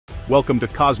Welcome to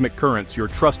Cosmic Currents, your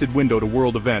trusted window to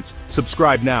world events.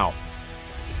 Subscribe now.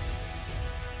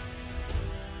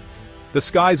 The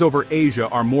skies over Asia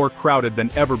are more crowded than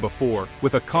ever before,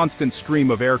 with a constant stream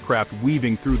of aircraft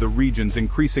weaving through the region's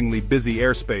increasingly busy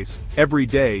airspace. Every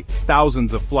day,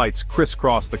 thousands of flights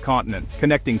crisscross the continent,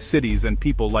 connecting cities and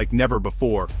people like never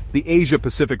before. The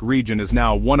Asia-Pacific region is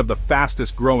now one of the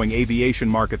fastest-growing aviation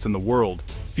markets in the world,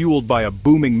 fueled by a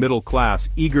booming middle class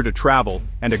eager to travel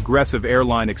and aggressive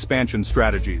airline expansion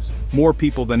strategies. More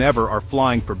people than ever are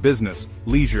flying for business,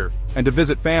 leisure, and to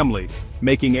visit family,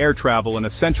 making air travel an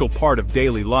essential part of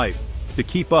daily life. To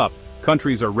keep up,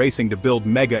 countries are racing to build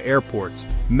mega airports,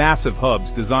 massive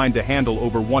hubs designed to handle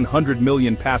over 100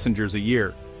 million passengers a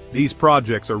year. These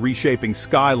projects are reshaping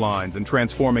skylines and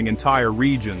transforming entire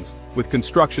regions, with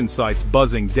construction sites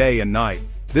buzzing day and night.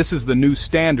 This is the new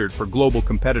standard for global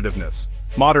competitiveness.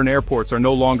 Modern airports are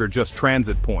no longer just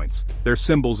transit points. They're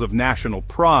symbols of national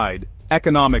pride,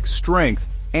 economic strength,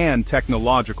 and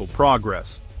technological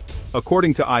progress.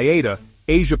 According to IATA,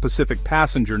 Asia-Pacific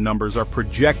passenger numbers are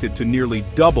projected to nearly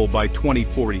double by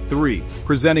 2043,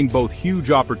 presenting both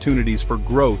huge opportunities for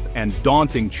growth and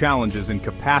daunting challenges in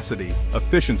capacity,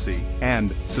 efficiency,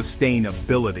 and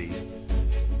sustainability.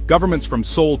 Governments from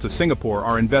Seoul to Singapore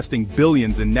are investing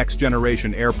billions in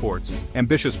next-generation airports,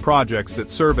 ambitious projects that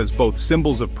serve as both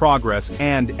symbols of progress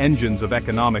and engines of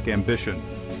economic ambition.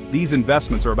 These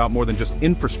investments are about more than just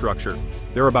infrastructure,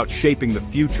 they're about shaping the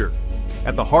future.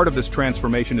 At the heart of this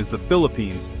transformation is the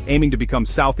Philippines, aiming to become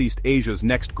Southeast Asia's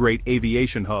next great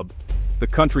aviation hub. The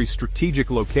country's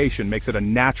strategic location makes it a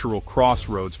natural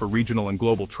crossroads for regional and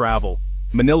global travel.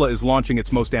 Manila is launching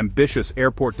its most ambitious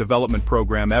airport development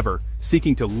program ever,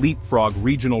 seeking to leapfrog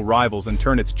regional rivals and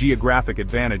turn its geographic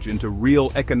advantage into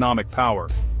real economic power.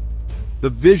 The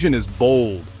vision is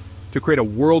bold, to create a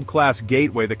world-class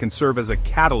gateway that can serve as a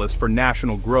catalyst for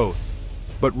national growth.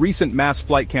 But recent mass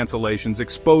flight cancellations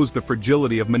exposed the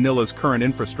fragility of Manila's current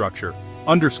infrastructure,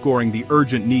 underscoring the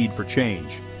urgent need for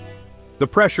change. The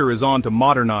pressure is on to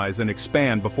modernize and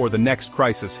expand before the next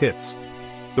crisis hits.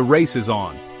 The race is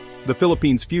on. The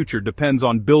Philippines' future depends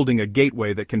on building a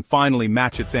gateway that can finally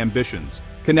match its ambitions,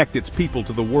 connect its people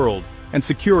to the world, and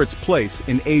secure its place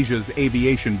in Asia's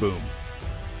aviation boom.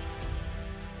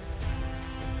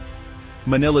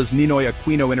 Manila's Ninoy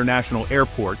Aquino International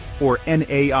Airport, or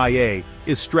NAIA,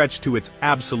 is stretched to its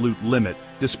absolute limit.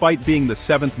 Despite being the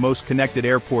seventh most connected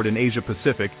airport in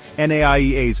Asia-Pacific,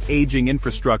 NAIA's aging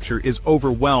infrastructure is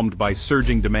overwhelmed by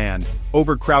surging demand.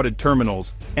 Overcrowded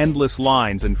terminals, endless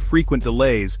lines, and frequent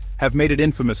delays have made it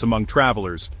infamous among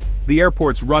travelers. The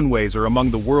airport's runways are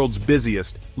among the world's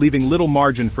busiest, leaving little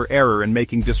margin for error and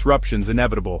making disruptions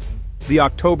inevitable. The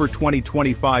October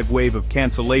 2025 wave of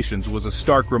cancellations was a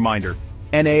stark reminder.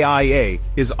 NAIA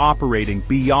is operating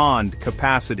beyond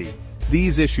capacity.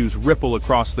 These issues ripple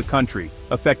across the country,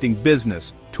 affecting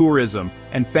business, tourism,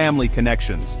 and family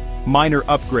connections. Minor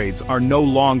upgrades are no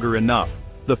longer enough.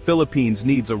 The Philippines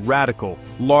needs a radical,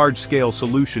 large-scale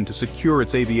solution to secure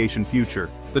its aviation future.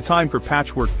 The time for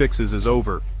patchwork fixes is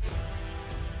over.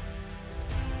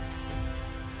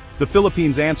 The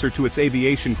Philippines' answer to its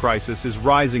aviation crisis is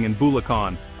rising in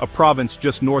Bulacan, a province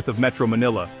just north of Metro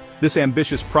Manila. This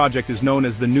ambitious project is known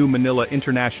as the new Manila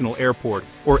International Airport,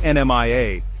 or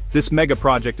NMIA. This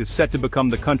mega-project is set to become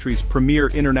the country's premier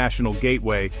international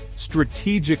gateway,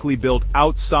 strategically built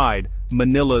outside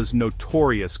Manila's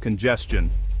notorious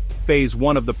congestion. Phase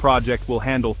 1 of the project will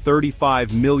handle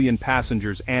 35 million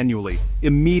passengers annually,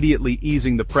 immediately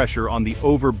easing the pressure on the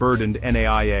overburdened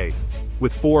NAIA.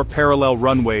 With 4 parallel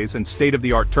runways and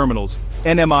state-of-the-art terminals,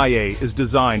 NMIA is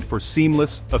designed for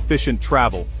seamless, efficient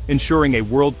travel, ensuring a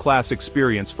world-class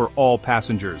experience for all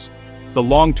passengers. The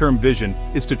long-term vision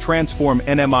is to transform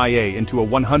NMIA into a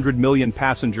 100 million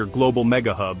passenger global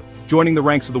mega-hub, joining the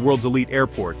ranks of the world's elite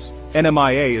airports.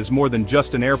 NMIA is more than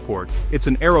just an airport, it's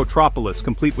an aerotropolis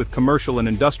complete with commercial and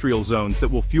industrial zones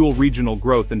that will fuel regional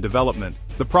growth and development.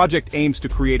 The project aims to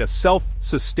create a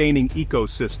self-sustaining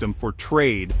ecosystem for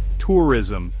trade,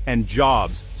 tourism, and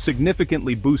jobs,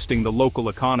 significantly boosting the local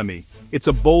economy. It's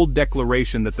a bold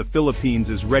declaration that the Philippines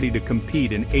is ready to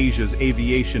compete in Asia's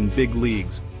aviation big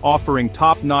leagues, offering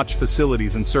top-notch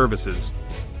facilities and services.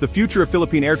 The future of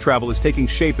Philippine air travel is taking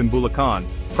shape in Bulacan,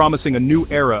 promising a new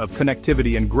era of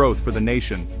connectivity and growth for the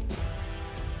nation.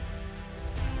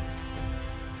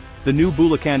 The new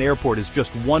Bulacan Airport is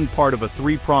just one part of a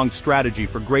three-pronged strategy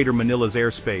for Greater Manila's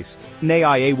airspace.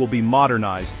 NAIA will be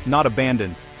modernized, not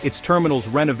abandoned. its terminals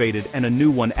renovated and a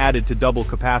new one added to double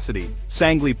capacity.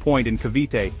 Sangley Point in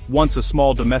Cavite, once a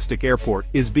small domestic airport,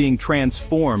 is being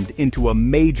transformed into a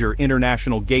major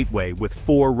international gateway with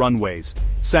 4 runways.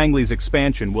 Sangley's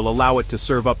expansion will allow it to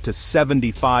serve up to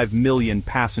 75 million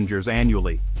passengers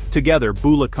annually. Together,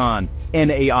 Bulacan,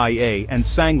 NMIA, and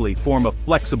Sangley form a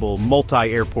flexible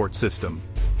multi-airport system.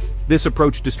 This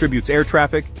approach distributes air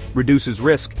traffic, reduces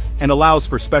risk, and allows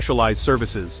for specialized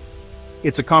services.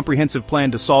 It's a comprehensive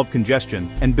plan to solve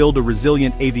congestion and build a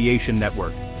resilient aviation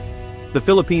network. The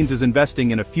Philippines is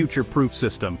investing in a future-proof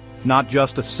system, not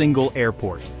just a single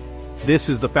airport. This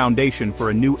is the foundation for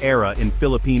a new era in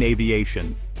Philippine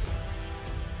aviation.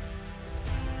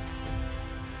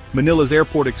 Manila's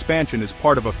airport expansion is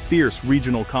part of a fierce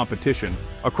regional competition.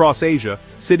 Across Asia,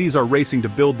 cities are racing to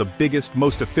build the biggest,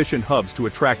 most efficient hubs to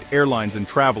attract airlines and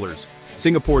travelers.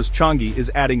 Singapore's Changi is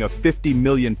adding a 50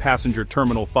 million passenger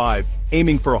Terminal 5,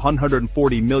 aiming for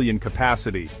 140 million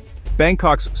capacity.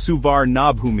 Bangkok's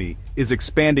Suvarnabhumi is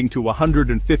expanding to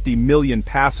 150 million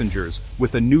passengers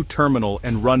with a new terminal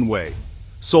and runway.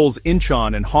 Seoul's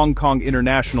Incheon and Hong Kong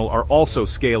International are also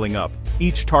scaling up,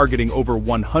 each targeting over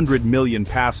 100 million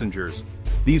passengers.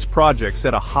 These projects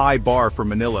set a high bar for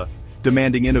Manila,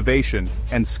 demanding innovation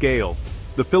and scale.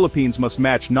 The Philippines must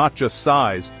match not just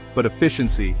size, but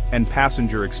efficiency and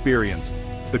passenger experience.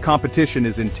 The competition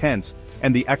is intense,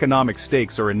 and the economic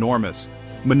stakes are enormous.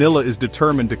 Manila is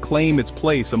determined to claim its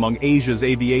place among Asia's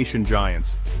aviation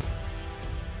giants.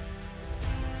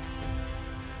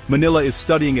 Manila is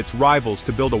studying its rivals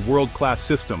to build a world-class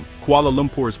system. Kuala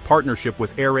Lumpur's partnership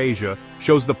with AirAsia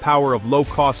shows the power of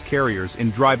low-cost carriers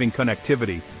in driving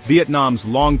connectivity. Vietnam's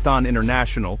Long Thanh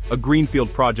International, a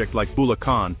greenfield project like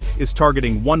Bulacan, is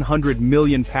targeting 100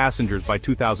 million passengers by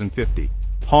 2050.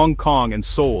 Hong Kong and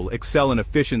Seoul excel in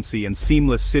efficiency and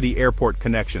seamless city-airport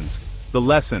connections. The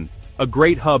lesson: a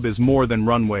great hub is more than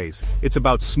runways. It's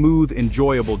about smooth,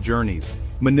 enjoyable journeys.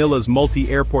 Manila's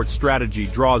multi-airport strategy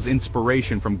draws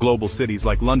inspiration from global cities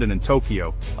like London and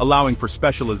Tokyo, allowing for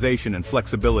specialization and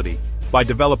flexibility. By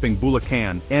developing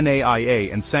Bulacan,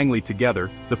 NMIA, and Sangley together,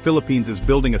 the Philippines is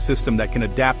building a system that can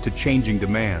adapt to changing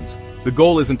demands. The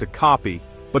goal isn't to copy,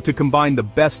 but to combine the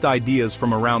best ideas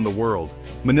from around the world.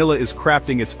 Manila is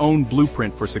crafting its own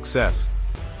blueprint for success.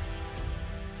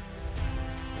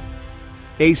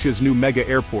 Asia's new mega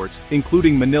airports,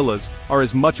 including Manila's, are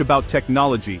as much about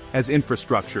technology as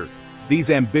infrastructure.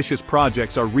 These ambitious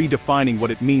projects are redefining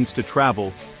what it means to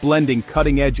travel, blending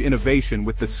cutting-edge innovation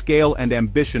with the scale and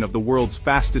ambition of the world's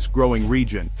fastest-growing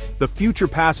region. The future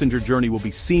passenger journey will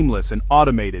be seamless and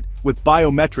automated, with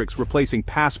biometrics replacing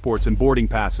passports and boarding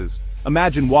passes.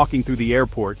 Imagine walking through the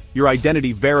airport, your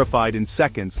identity verified in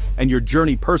seconds, and your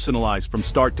journey personalized from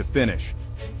start to finish.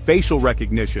 Facial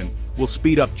recognition will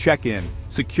speed up check-in,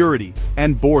 security,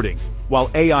 and boarding, while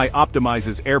AI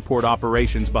optimizes airport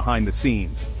operations behind the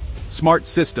scenes. Smart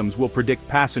systems will predict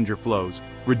passenger flows,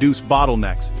 reduce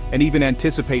bottlenecks, and even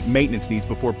anticipate maintenance needs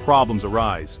before problems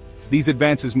arise. These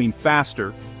advances mean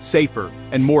faster, safer,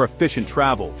 and more efficient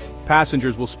travel.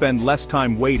 Passengers will spend less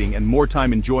time waiting and more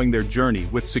time enjoying their journey,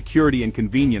 with security and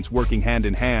convenience working hand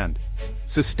in hand.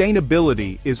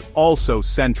 Sustainability is also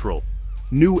central.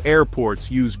 New airports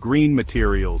use green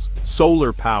materials,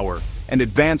 solar power, and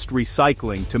advanced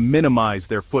recycling to minimize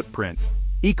their footprint.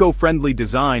 Eco-friendly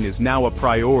design is now a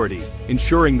priority,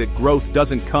 ensuring that growth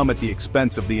doesn't come at the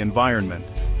expense of the environment.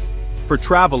 For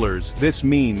travelers, this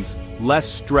means less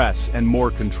stress and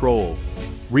more control.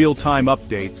 Real-time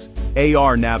updates,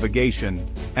 AR navigation,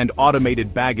 and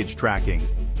automated baggage tracking.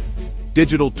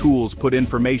 Digital tools put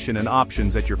information and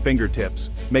options at your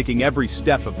fingertips, making every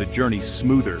step of the journey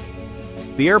smoother.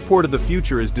 The airport of the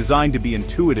future is designed to be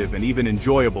intuitive and even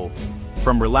enjoyable.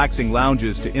 From relaxing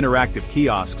lounges to interactive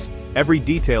kiosks, every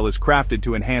detail is crafted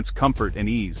to enhance comfort and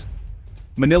ease.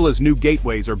 Manila's new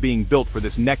gateways are being built for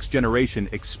this next-generation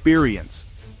experience.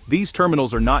 These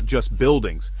terminals are not just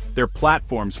buildings, they're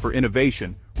platforms for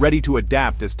innovation, ready to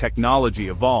adapt as technology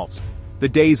evolves. The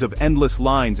days of endless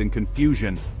lines and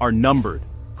confusion are numbered.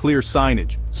 Clear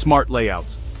signage, smart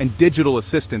layouts, and digital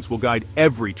assistants will guide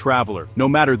every traveler, no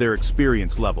matter their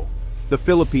experience level. The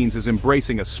Philippines is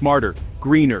embracing a smarter,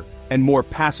 greener, and more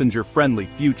passenger-friendly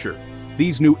future.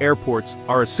 These new airports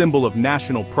are a symbol of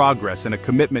national progress and a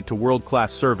commitment to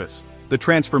world-class service. The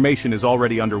transformation is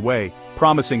already underway,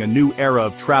 promising a new era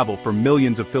of travel for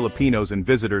millions of Filipinos and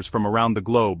visitors from around the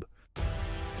globe.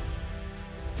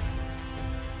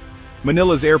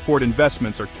 Manila's airport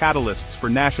investments are catalysts for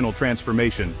national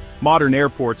transformation. Modern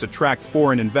airports attract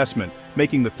foreign investment,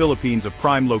 making the Philippines a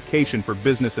prime location for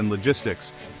business and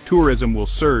logistics. Tourism will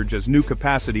surge as new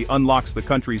capacity unlocks the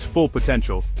country's full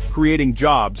potential, creating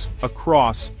jobs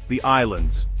across the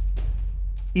islands.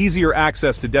 Easier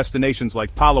access to destinations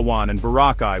like Palawan and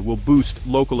Boracay will boost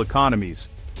local economies.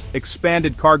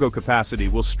 Expanded cargo capacity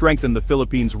will strengthen the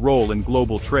Philippines' role in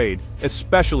global trade,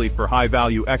 especially for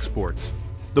high-value exports.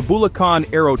 The Bulacan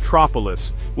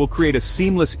Aerotropolis will create a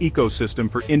seamless ecosystem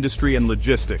for industry and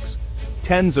logistics.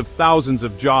 Tens of thousands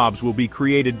of jobs will be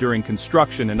created during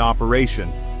construction and operation,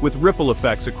 with ripple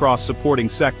effects across supporting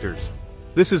sectors.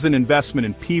 This is an investment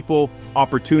in people,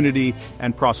 opportunity,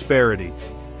 and prosperity.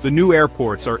 The new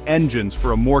airports are engines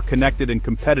for a more connected and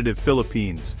competitive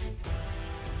Philippines.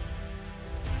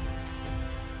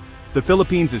 The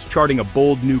Philippines is charting a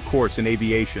bold new course in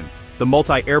aviation. The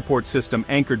multi-airport system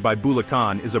anchored by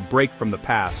Bulacan is a break from the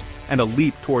past and a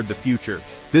leap toward the future.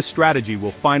 This strategy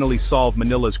will finally solve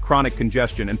Manila's chronic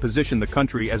congestion and position the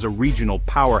country as a regional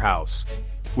powerhouse.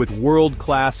 With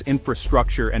world-class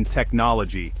infrastructure and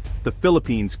technology, the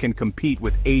Philippines can compete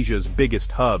with Asia's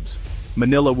biggest hubs.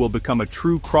 Manila will become a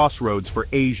true crossroads for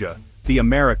Asia, the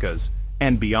Americas,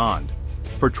 and beyond.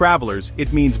 For travelers,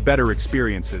 it means better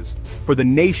experiences. For the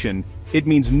nation, it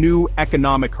means new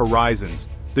economic horizons.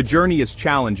 The journey is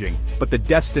challenging, but the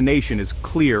destination is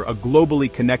clear: a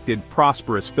globally connected,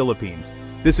 prosperous Philippines.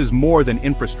 This is more than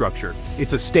infrastructure,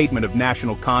 it's a statement of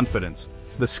national confidence.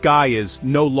 The sky is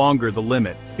no longer the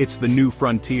limit, it's the new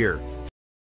frontier.